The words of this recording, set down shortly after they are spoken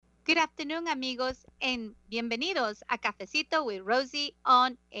Good afternoon, amigos, and bienvenidos a Cafecito with Rosie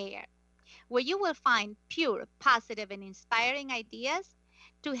on Air, where you will find pure, positive, and inspiring ideas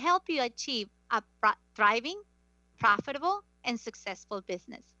to help you achieve a thriving, profitable, and successful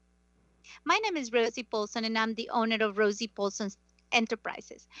business. My name is Rosie Paulson, and I'm the owner of Rosie Paulson's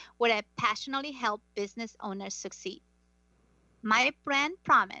Enterprises, where I passionately help business owners succeed. My brand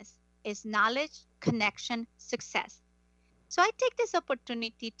promise is knowledge, connection, success. So I take this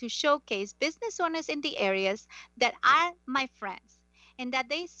opportunity to showcase business owners in the areas that are my friends and that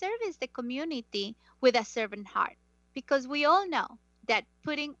they service the community with a servant heart. Because we all know that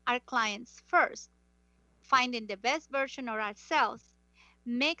putting our clients first, finding the best version of ourselves,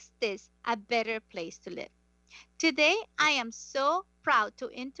 makes this a better place to live. Today, I am so proud to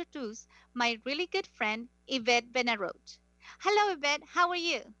introduce my really good friend, Yvette Benarroch. Hello, Yvette. How are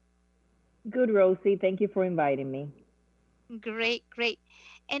you? Good, Rosie. Thank you for inviting me. Great, great.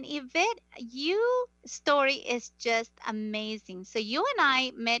 And Yvette, your story is just amazing. So you and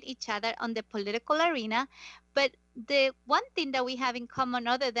I met each other on the political arena, but the one thing that we have in common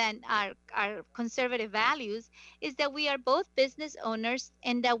other than our conservative values is that we are both business owners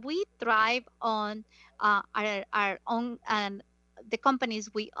and that we thrive on our own and the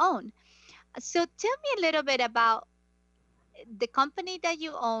companies we own. So tell me a little bit about the company that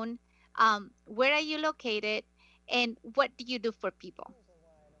you own, where are you located, and what do you do for people?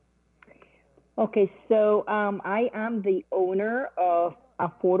 Okay, so I am the owner of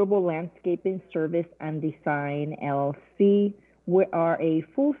Affordable Landscaping Service and Design LLC. We are a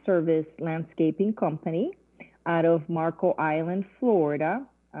full service landscaping company out of Marco Island, Florida.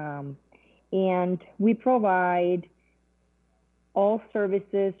 Um, and we provide all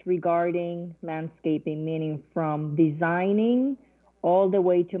services regarding landscaping, meaning from designing all the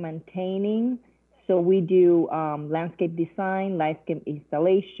way to maintaining. So we do landscape design, landscape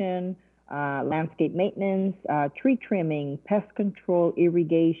installation, landscape maintenance, tree trimming, pest control,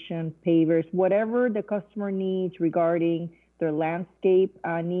 irrigation, pavers, whatever the customer needs regarding their landscape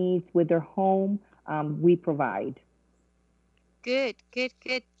needs with their home, we provide. Good, good,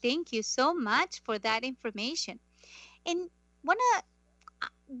 good. Thank you so much for that information. And one of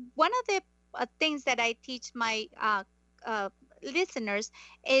one of the things that I teach my uh, listeners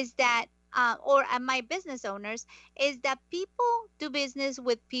is that, or my business owners, is that people do business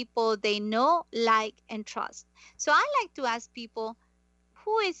with people they know, like, and trust. So I like to ask people,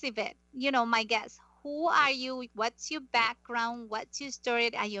 who is Yvette? You know, my guest. Who are you? What's your background? What's your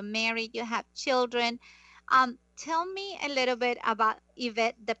story? Are you married? You have children? Tell me a little bit about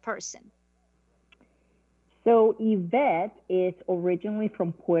Yvette, the person. So Yvette is originally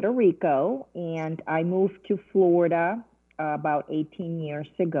from Puerto Rico, and I moved to Florida about 18 years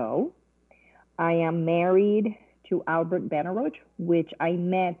ago. I am married to Albert Benarroch, which I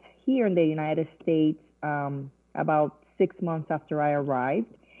met here in the United States about 6 months after I arrived.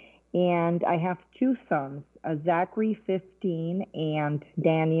 And I have two sons, Zachary, 15, and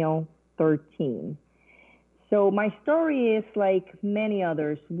Daniel, 13. So my story is like many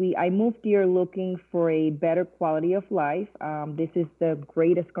others. I moved here looking for a better quality of life. This is the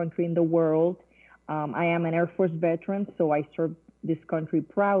greatest country in the world. I am an Air Force veteran, so I serve this country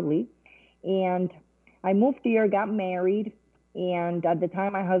proudly. And I moved here, got married, and at the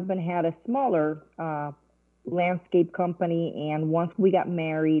time my husband had a smaller landscape company. And once we got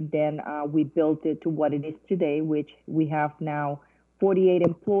married, then we built it to what it is today, which we have now 48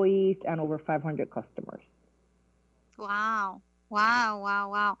 employees and over 500 customers. Wow. Wow, wow,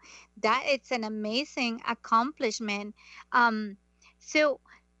 wow. That it's an amazing accomplishment. Um, so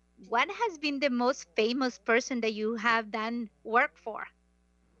what has been the most famous person that you have done work for?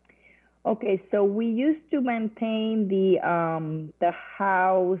 Okay, so we used to maintain the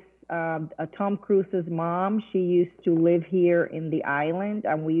house. Tom Cruise's mom, she used to live here in the island,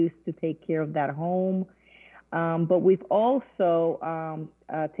 and we used to take care of that home. But we've also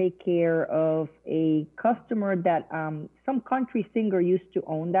take care of a customer that some country singer used to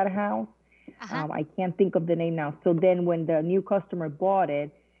own that house. Uh-huh. I can't think of the name now. So then when the new customer bought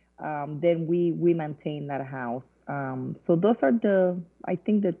it, then we maintain that house. So those are I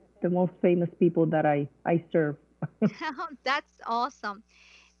think that the most famous people that I serve. That's awesome.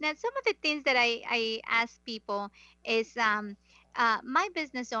 Now, some of the things that I ask people is, my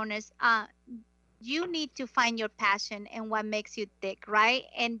business owners, you need to find your passion and what makes you tick, right?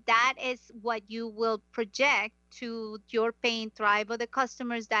 And that is what you will project to your paying tribe or the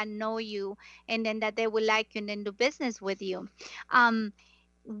customers that know you and then that they will like you and then do business with you. Um,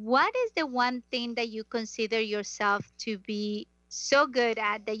 what is the one thing that you consider yourself to be so good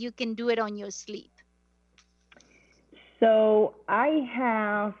at that you can do it on your sleep? So I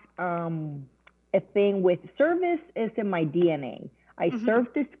have a thing with service is in my DNA. I Hmm. serve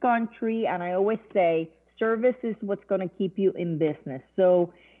this country, and I always say service is what's going to keep you in business.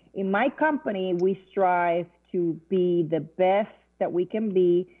 So in my company, we strive to be the best that we can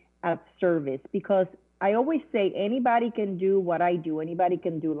be at service because I always say anybody can do what I do. Anybody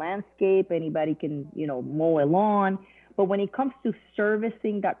can do landscape. Anybody can, mow a lawn. But when it comes to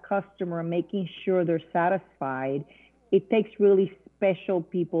servicing that customer and making sure they're satisfied, it takes really special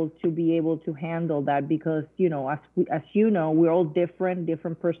people to be able to handle that because as you know, we're all different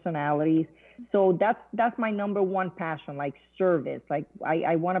personalities. So that's my number one passion, like service. Like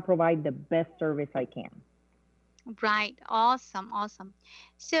I want to provide the best service I can. Right. Awesome. Awesome.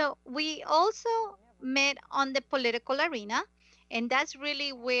 So we also met on the political arena, and that's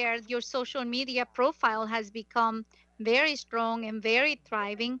really where your social media profile has become very strong and very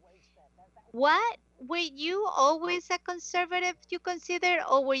thriving. What were you always a conservative, you consider,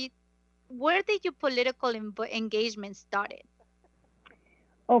 or where did your political engagement started?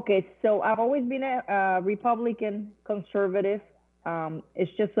 Okay, so I've always been a Republican conservative.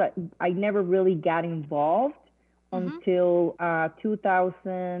 It's just that I never really got involved Mm-hmm. until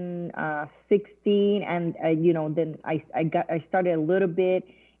 2016, and then I started a little bit,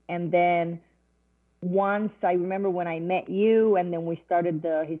 and then once I remember when I met you, and then we started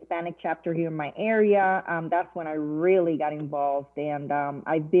the Hispanic chapter here in my area. That's when I really got involved, and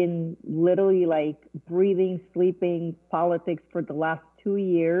I've been literally like breathing, sleeping politics for the last 2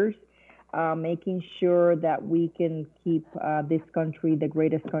 years, making sure that we can keep this country the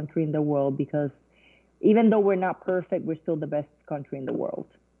greatest country in the world. Because even though we're not perfect, we're still the best country in the world.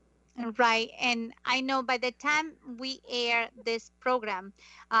 Right. And I know by the time we air this program,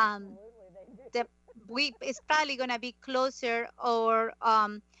 um, the we it's probably going to be closer, or uh,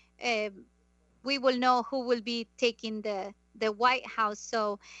 we will know who will be taking the White House.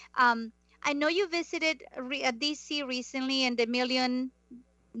 So um, I know you visited DC recently, and the million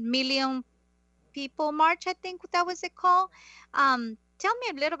people march, I think that was it called. Tell me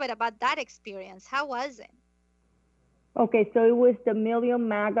a little bit about that experience. How was it? Okay, so it was the Million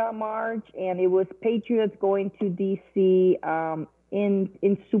MAGA March, and it was patriots going to DC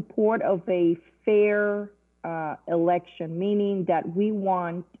in support of a fair election, meaning that we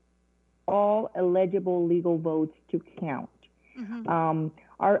want all eligible legal votes to count. Hmm.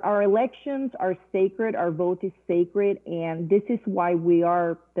 Our elections are sacred, our vote is sacred, and this is why we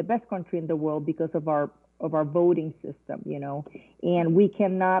are the best country in the world because of our voting system, and we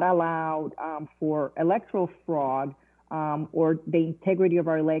cannot allow for electoral fraud or the integrity of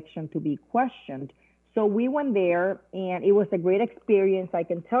our election to be questioned. So we went there, and it was a great experience. I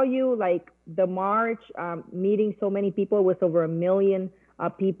can tell you, like the march, meeting so many people, it was over 1 million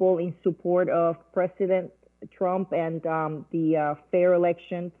people in support of President Trump and the fair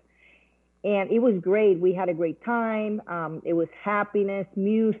elections. And it was great. We had a great time. It was happiness,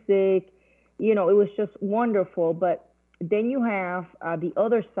 music. It was just wonderful. But then you have the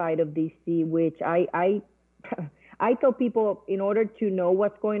other side of DC, which I tell people in order to know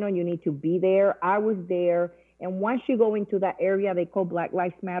what's going on, you need to be there. I was there. And once you go into that area they call Black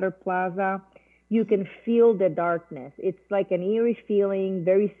Lives Matter Plaza, you Hmm. can feel the darkness. It's like an eerie feeling,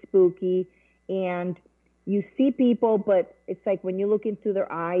 very spooky. And you see people, but it's like when you look into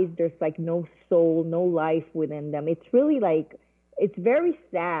their eyes, there's like no soul, no life within them. It's really like, it's very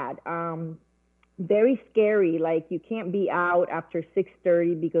sad. Very scary. Like you can't be out after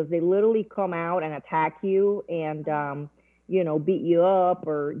 6:30 because they literally come out and attack you and beat you up,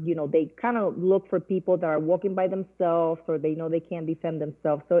 or they kind of look for people that are walking by themselves, or they know they can't defend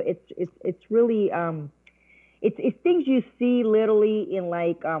themselves. So it's really it's things you see literally in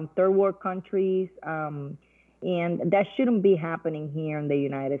like third world countries, and that shouldn't be happening here in the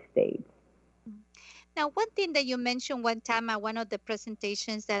United States. Now, one thing that you mentioned one time at one of the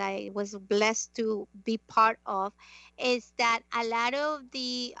presentations that I was blessed to be part of is that a lot of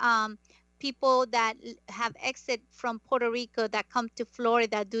the people that have exit from Puerto Rico that come to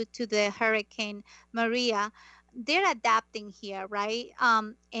Florida due to the Hurricane Maria, they're adapting here, right?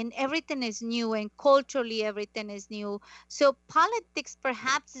 And everything is new, and culturally everything is new. So politics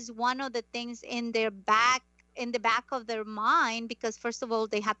perhaps is one of the things in the back of their mind, because first of all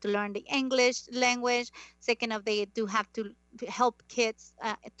they have to learn the English language, second of they do have to help kids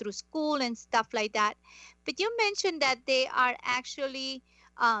through school and stuff like that. But you mentioned that they are actually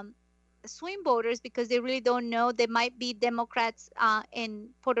um, swing voters because they really don't know. They might be Democrats in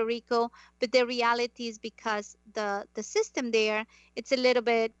Puerto Rico, but the reality is because the system there, it's a little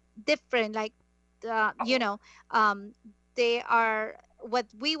bit different. Like uh, you know um, they are what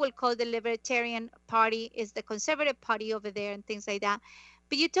we will call the Libertarian Party is the conservative party over there and things like that.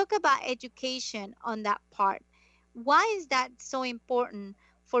 But you talk about education on that part. Why is that so important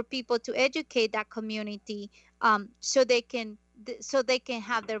for people to educate that community, so they can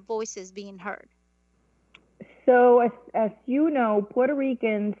have their voices being heard? So, as you know, Puerto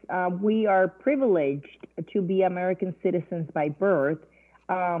Ricans, we are privileged to be American citizens by birth,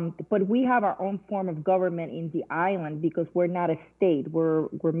 but we have our own form of government in the island because we're not a state. We're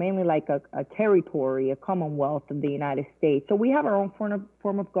mainly like a territory, a commonwealth of the United States. So we have our own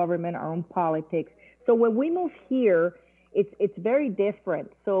form of government, our own politics. So when we move here, it's very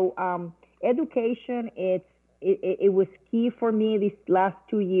different. So education, it was key for me these last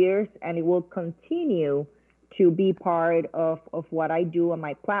 2 years, and it will continue to be part of what I do on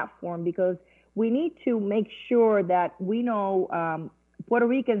my platform, because we need to make sure that we know, Puerto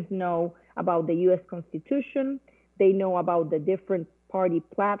Ricans know about the U.S. Constitution, they know about the different party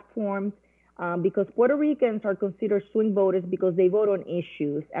platforms, because Puerto Ricans are considered swing voters because they vote on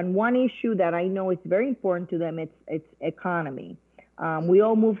issues. And one issue that I know is very important to them, it's economy. We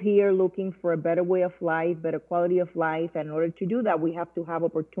all move here looking for a better way of life, better quality of life. And in order to do that, we have to have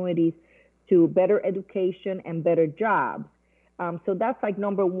opportunities to better education and better jobs. So that's like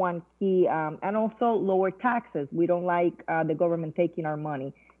number one key, and also lower taxes. We don't like the government taking our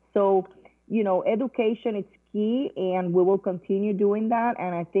money. So, you know, education is key, and we will continue doing that.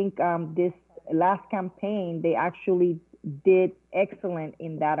 And I think this last campaign, they actually did excellent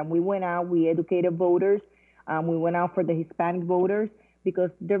in that. And we went out, we educated voters. We went out for the Hispanic voters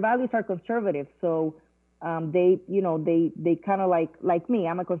because their values are conservative. So they kind of like me.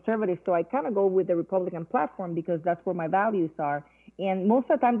 I'm a conservative, so I kind of go with the Republican platform because that's where my values are. And most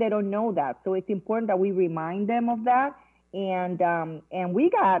of the time, they don't know that. So it's important that we remind them of that. And we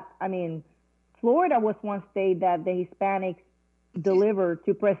got, I mean, Florida was one state that the Hispanics delivered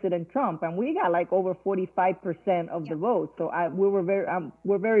to President Trump, and we got like over 45% of the vote. So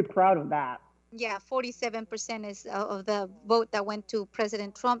we're very proud of that. Yeah, 47% is of the vote that went to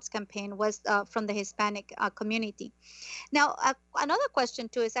President Trump's campaign was from the Hispanic community. Now, another question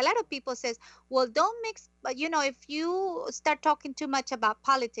too is a lot of people says, well, don't mix, but you know, if you start talking too much about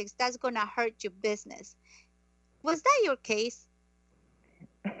politics, that's going to hurt your business. Was that your case?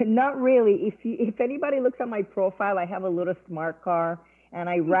 Not really. If anybody looks at my profile, I have a little smart car, and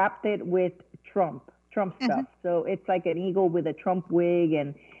I wrapped it with Trump stuff. So it's like an eagle with a Trump wig,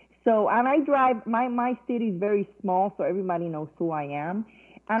 and I drive, my city is very small, so everybody knows who I am.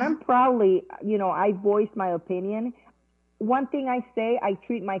 And I'm proudly, you know, I voice my opinion. One thing I say, I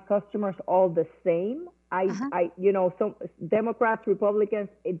treat my customers all the same. You know, so Democrats, Republicans,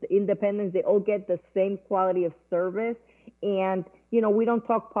 independents, they all get the same quality of service. And, you know, we don't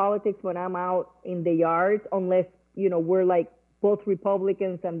talk politics when I'm out in the yards unless, you know, we're like both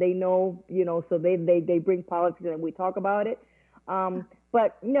Republicans and they know, you know, so they bring politics and we talk about it.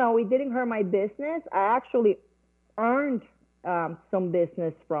 But no, it didn't hurt my business. I actually earned some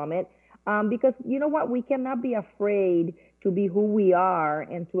business from it, because you know what? We cannot be afraid to be who we are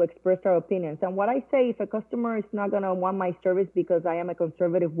and to express our opinions. And what I say, if a customer is not going to want my service because I am a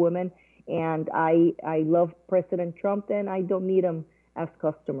conservative woman and I love President Trump, then I don't need them as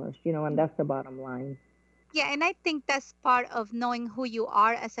customers, you know, and that's the bottom line. Yeah, and I think that's part of knowing who you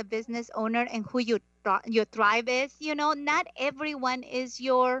are as a business owner and who your tribe is. You know, not everyone is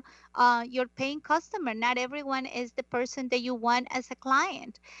your paying customer. Not everyone is the person that you want as a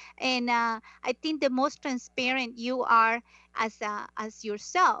client. And I think the most transparent you are as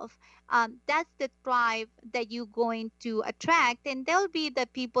yourself, that's the tribe that you're going to attract, and they'll be the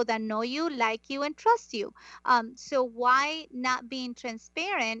people that know you, like you, and trust you. So why not being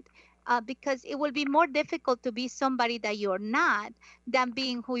transparent? Because it will be more difficult to be somebody that you're not than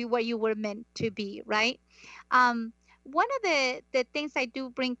being where you were meant to be, right? One of the things I do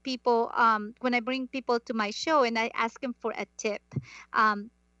bring people, when I bring people to my show and I ask them for a tip, um,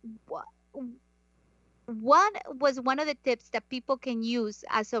 what was one of the tips that people can use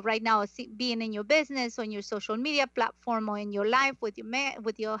as of right now, being in your business, on your social media platform, or in your life with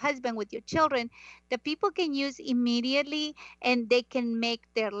with your husband, with your children, that people can use immediately and they can make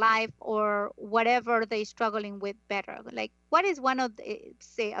their life or whatever they're struggling with better? Like, what is one of the,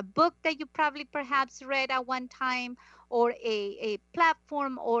 say, a book that you probably perhaps read at one time, or a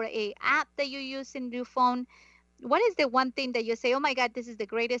platform or a app that you use in your phone? What is the one thing that you say, oh my God, this is the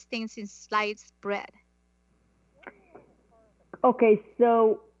greatest thing since sliced bread? Okay,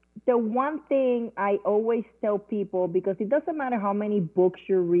 so the one thing I always tell people, because it doesn't matter how many books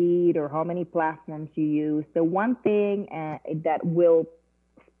you read or how many platforms you use, the one thing that will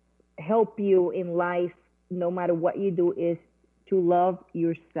help you in life, no matter what you do, is to love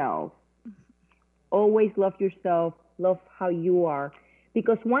yourself. Always love yourself, love how you are.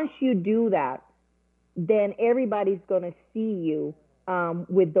 Because once you do that, then everybody's going to see you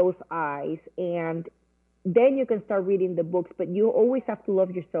with those eyes. And then you can start reading the books, but you always have to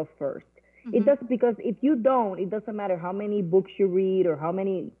love yourself first. It Mm-hmm. does, because if you don't, it doesn't matter how many books you read or how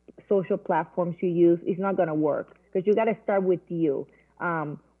many social platforms you use, it's not going to work, because you got to start with you.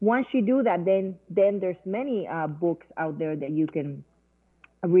 Once you do that, then there's many books out there that you can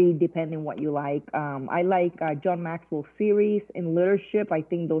read depending what you like. I like John Maxwell series in leadership. I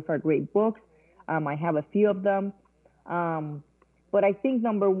think those are great books. I have a few of them. Um, but I think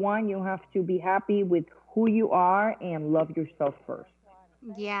number one, you have to be happy with who you are and love yourself first.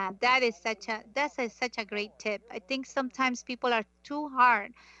 Yeah, such a great tip. I think sometimes people are too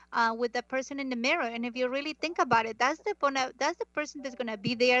hard with the person in the mirror, and if you really think about it, that's the person that's gonna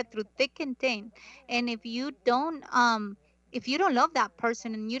be there through thick and thin. And if you don't love that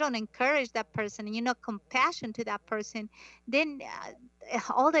person and you don't encourage that person and you know compassion to that person, then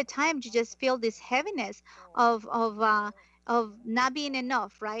all the time you just feel this heaviness of of uh, of not being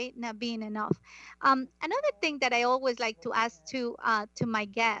enough, right? Not being enough. Another thing that I always like to ask to my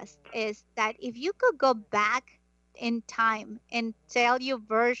guests is that if you could go back in time and tell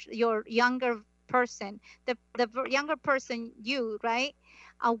your younger person, younger person, you, right,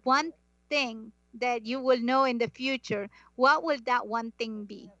 one thing that you will know in the future, what will that one thing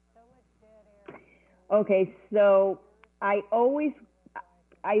be? Okay, so I always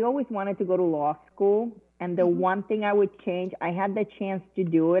I always wanted to go to law school, and the Hmm. one thing I would change, I had the chance to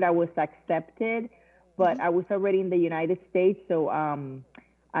do it. I was accepted, but Hmm. I was already in the United States, so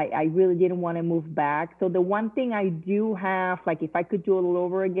I really didn't want to move back. So the one thing I do have, like if I could do it all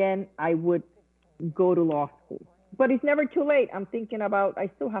over again, I would go to law school. But it's never too late. I'm thinking about, I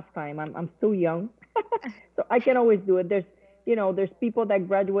still have time. I'm still young. So I can always do it. There's people that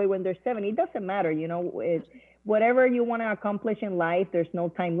graduate when they're 70. It doesn't matter, whatever you want to accomplish in life, there's no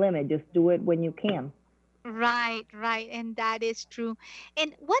time limit. Just do it when you can. Right, right, and that is true.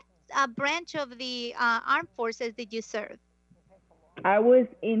 And what branch of the armed forces did you serve? I was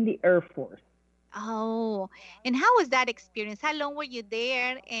in the Air Force. Oh, and how was that experience? How long were you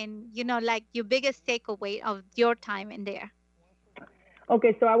there? And like your biggest takeaway of your time in there?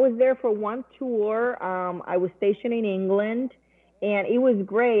 Okay, so I was there for one tour. I was stationed in England, and it was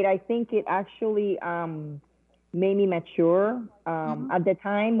great. I think it actually made me mature. Hmm. At the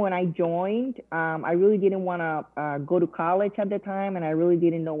time when I joined, I really didn't want to go to college at the time, and I really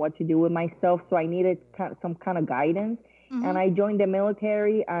didn't know what to do with myself. So I needed some kind of guidance, and Hmm. I joined the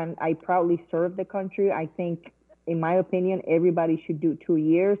military, and I proudly served the country. I think, in my opinion, everybody should do 2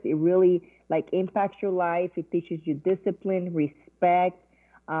 years. It really like impacts your life. It teaches you discipline, respect.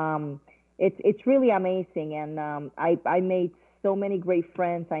 Um, it's really amazing, and I made so many great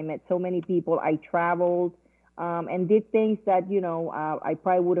friends. I met so many people. I traveled and did things that I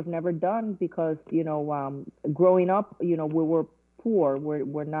probably would have never done, because growing up, we were poor.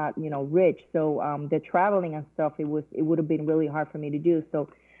 We're not rich. So the traveling and stuff, it would have been really hard for me to do. So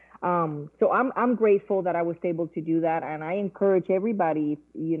I'm grateful that I was able to do that, and I encourage everybody,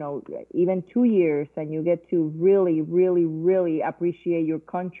 even 2 years, and you get to really, really, really appreciate your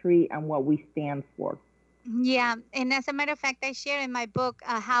country and what we stand for. Yeah, and as a matter of fact, I share in my book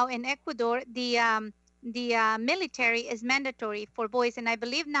how in Ecuador the military is mandatory for boys, and I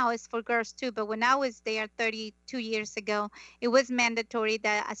believe now it's for girls too. But when I was there 32 years ago, it was mandatory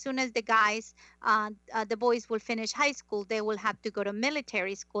that as soon as the boys will finish high school, they will have to go to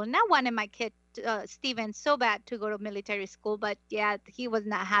military school. And I wanted my kid. Steven so bad to go to military school, but yeah, he was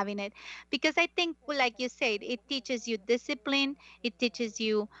not having it because I think, well, like you said, it teaches you discipline, it teaches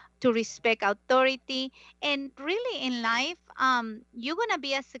you to respect authority, and really in life you're going to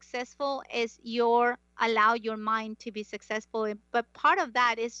be as successful as your allow your mind to be successful, but part of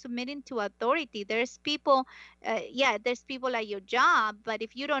that is submitting to authority. There's people, yeah, there's people at your job, but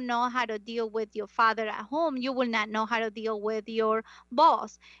if you don't know how to deal with your father at home, you will not know how to deal with your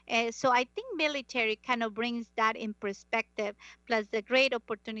boss. So I think military kind of brings that in perspective, plus the great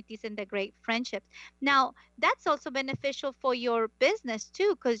opportunities and the great friendships. Now that's also beneficial for your business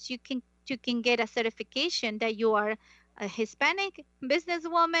too, because you can get a certification that you are a Hispanic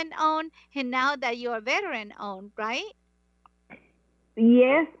businesswoman owned, and now that you are veteran owned, right?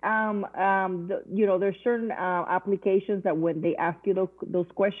 Yes, there's certain applications that when they ask you those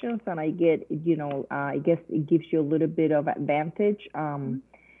questions, and I guess it gives you a little bit of advantage. Mhm.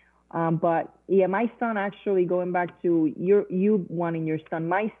 But yeah, my son actually, going back to you wanting your son,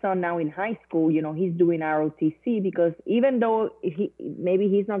 my son now in high school, he's doing ROTC, because even though maybe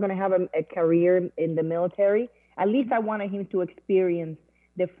he's not going to have a career in the military, At least I wanted him to experience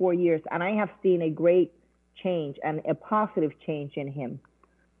the 4 years, and I have seen a great change and a positive change in him.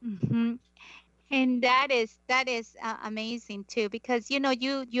 Hmm. And that is amazing too, because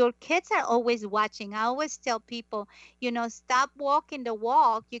your kids are always watching. I always tell people, stop walking the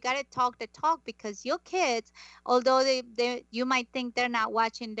walk. You got to talk the talk, because your kids, although they you might think they're not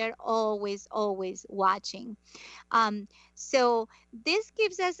watching, they're always watching. Um, so this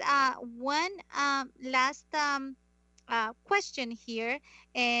gives us one last question here,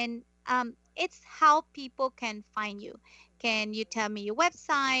 and it's how people can find you. Can you tell me your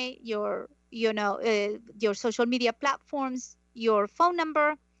website, your social media platforms, your phone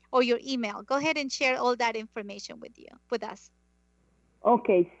number, or your email? Go ahead and share all that information with us.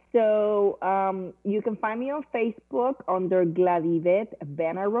 Okay, so you can find me on Facebook under Yvette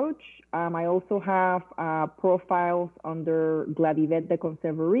Benarroch. I also have profiles under Yvette the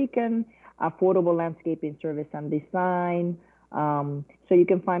Conserva Rican, Affordable Landscaping Service and Design. So you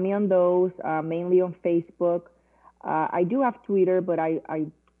can find me on those, mainly on Facebook. I do have Twitter, but I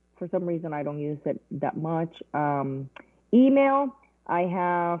for some reason I don't use it that much. Email, I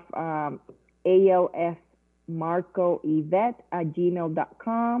have ALS Marco Yvette at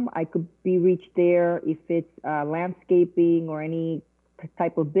gmail.com. I could be reached there if it's landscaping or any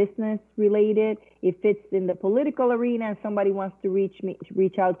type of business related. If it's in the political arena and somebody wants to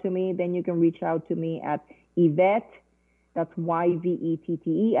reach out to me, then you can reach out to me at Yvette, that's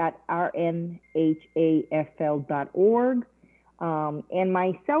YVETTE, at rnhafl.org. And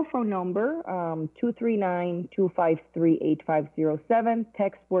my cell phone number, 239-253-8507.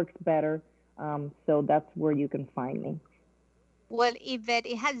 Text works better. So that's where you can find me. Well, Yvette,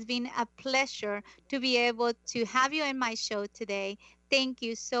 it has been a pleasure to be able to have you in my show today. Thank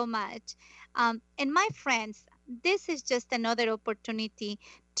you so much. And my friends, this is just another opportunity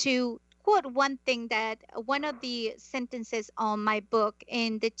to quote one thing, that one of the sentences on my book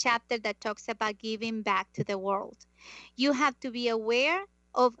in the chapter that talks about giving back to the world. You have to be of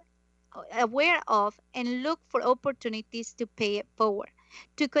aware of and look for opportunities to pay it forward,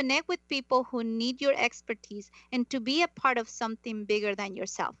 to connect with people who need your expertise, and to be a part of something bigger than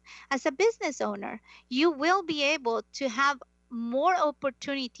yourself. As a business owner, you will be able to have more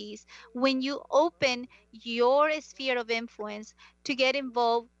opportunities when you open your sphere of influence to get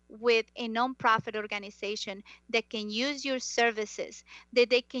involved with a nonprofit organization that can use your services, that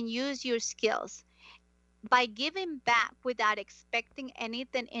they can use your skills. By giving back without expecting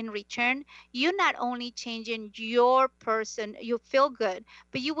anything in return, you not only changing your person, you feel good,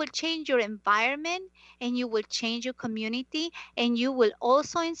 but you will change your environment, and you will change your community, and you will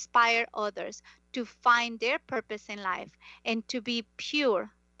also inspire others to find their purpose in life and to be pure,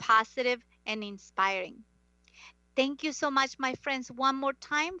 positive, and inspiring. Thank you so much, my friends, one more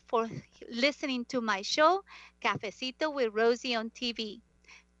time for listening to my show, Cafecito with Rosie on TV.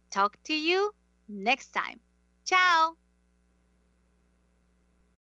 Talk to you next time. Ciao.